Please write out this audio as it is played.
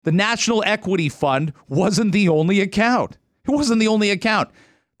The National Equity Fund wasn't the only account. It wasn't the only account.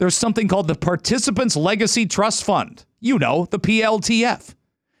 There's something called the Participants Legacy Trust Fund. You know, the PLTF.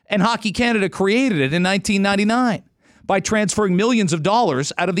 And Hockey Canada created it in 1999 by transferring millions of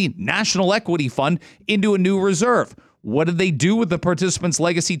dollars out of the National Equity Fund into a new reserve. What did they do with the Participants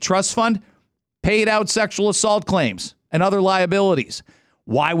Legacy Trust Fund? Paid out sexual assault claims and other liabilities.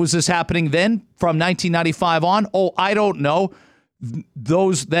 Why was this happening then from 1995 on? Oh, I don't know.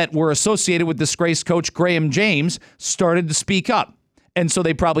 Those that were associated with disgraced coach Graham James started to speak up. And so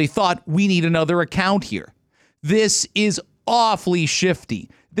they probably thought, we need another account here. This is awfully shifty.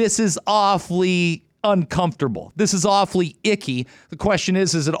 This is awfully uncomfortable. This is awfully icky. The question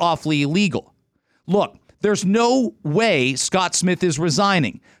is it awfully illegal? Look, there's no way Scott Smith is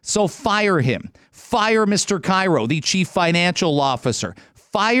resigning. So fire him. Fire Mr. Cairo, the chief financial officer.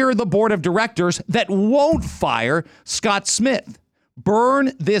 Fire the board of directors that won't fire Scott Smith.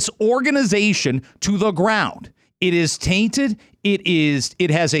 Burn this organization to the ground. It is tainted.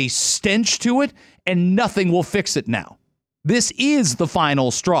 It has a stench to it, and nothing will fix it now. This is the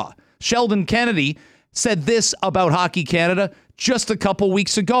final straw. Sheldon Kennedy said this about Hockey Canada just a couple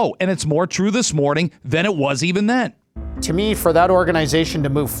weeks ago, and it's more true this morning than it was even then. To me, for that organization to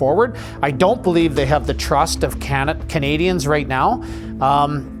move forward, I don't believe they have the trust of Canadians right now,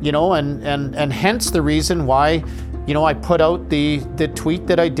 and hence the reason why, I put out the tweet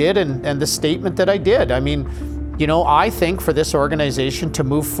that I did and the statement that I did. I mean, I think for this organization to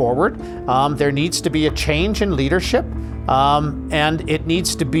move forward, there needs to be a change in leadership, and it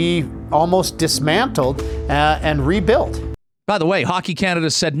needs to be almost dismantled and rebuilt. By the way, Hockey Canada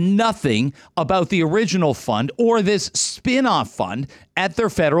said nothing about the original fund or this spin-off fund at their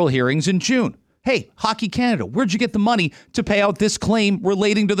federal hearings in June. Hey, Hockey Canada, where'd you get the money to pay out this claim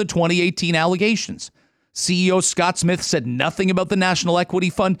relating to the 2018 allegations? CEO Scott Smith said nothing about the National Equity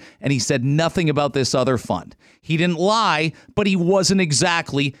Fund, and he said nothing about this other fund. He didn't lie, but he wasn't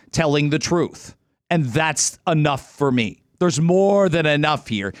exactly telling the truth. And that's enough for me. There's more than enough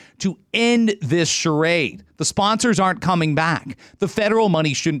here to end this charade. The sponsors aren't coming back. The federal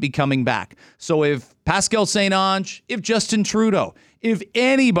money shouldn't be coming back. So if Pascal St-Onge, if Justin Trudeau, if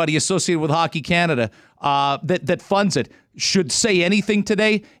anybody associated with Hockey Canada that funds it should say anything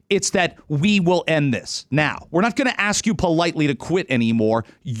today, it's that we will end this. Now, we're not going to ask you politely to quit anymore.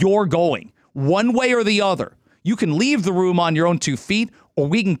 You're going one way or the other. You can leave the room on your own 2 feet, or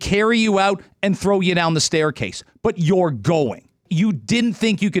we can carry you out and throw you down the staircase. But you're going. You didn't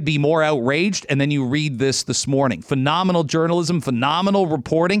think you could be more outraged, and then you read this morning. Phenomenal journalism, phenomenal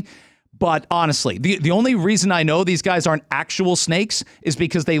reporting. But honestly, the only reason I know these guys aren't actual snakes is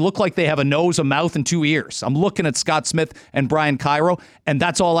because they look like they have a nose, a mouth, and 2 ears. I'm looking at Scott Smith and Brian Cairo, and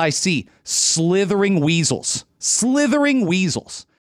that's all I see. Slithering weasels. Slithering weasels.